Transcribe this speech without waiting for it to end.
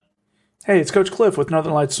Hey, it's Coach Cliff with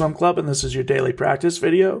Northern Lights Swim Club, and this is your daily practice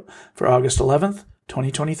video for August 11th,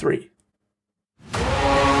 2023.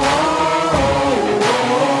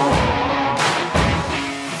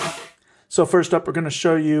 So first up, we're going to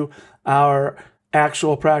show you our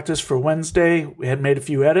actual practice for Wednesday. We had made a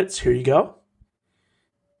few edits. Here you go.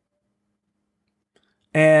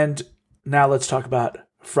 And now let's talk about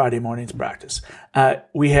Friday morning's practice.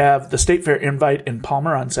 We have the State Fair invite in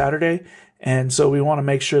Palmer on Saturday, and so we want to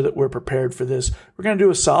make sure that we're prepared for this. We're going to do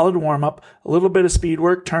a solid warm-up, a little bit of speed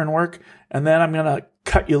work, turn work, and then I'm going to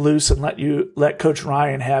cut you loose and let Coach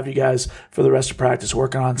Ryan have you guys for the rest of practice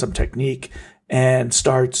working on some technique and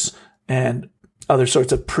starts and other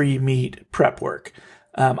sorts of pre-meet prep work.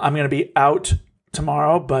 I'm going to be out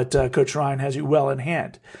tomorrow, but Coach Ryan has you well in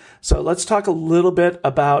hand. So let's talk a little bit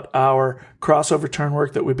about our crossover turn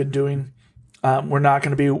work that we've been doing. We're not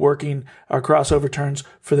going to be working our crossover turns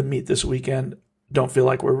for the meet this weekend. Don't feel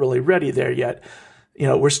like we're really ready there yet. You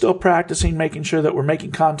know, we're still practicing making sure that we're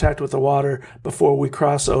making contact with the water before we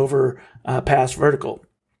cross over past vertical.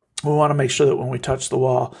 We want to make sure that when we touch the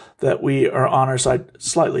wall that we are on our side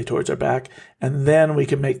slightly towards our back, and then we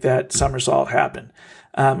can make that somersault happen.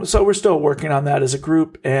 So we're still working on that as a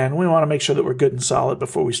group, and we want to make sure that we're good and solid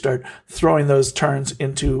before we start throwing those turns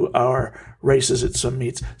into our races at some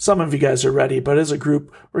meets. Some of you guys are ready, but as a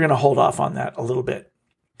group, we're going to hold off on that a little bit.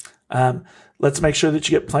 Let's make sure that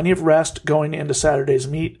you get plenty of rest going into Saturday's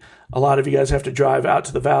meet. A lot of you guys have to drive out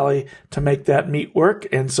to the valley to make that meet work,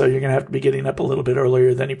 and so you're going to have to be getting up a little bit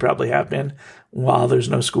earlier than you probably have been while there's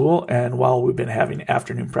no school and while we've been having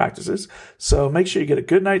afternoon practices. So make sure you get a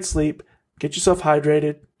good night's sleep, get yourself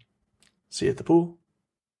hydrated. See you at the pool.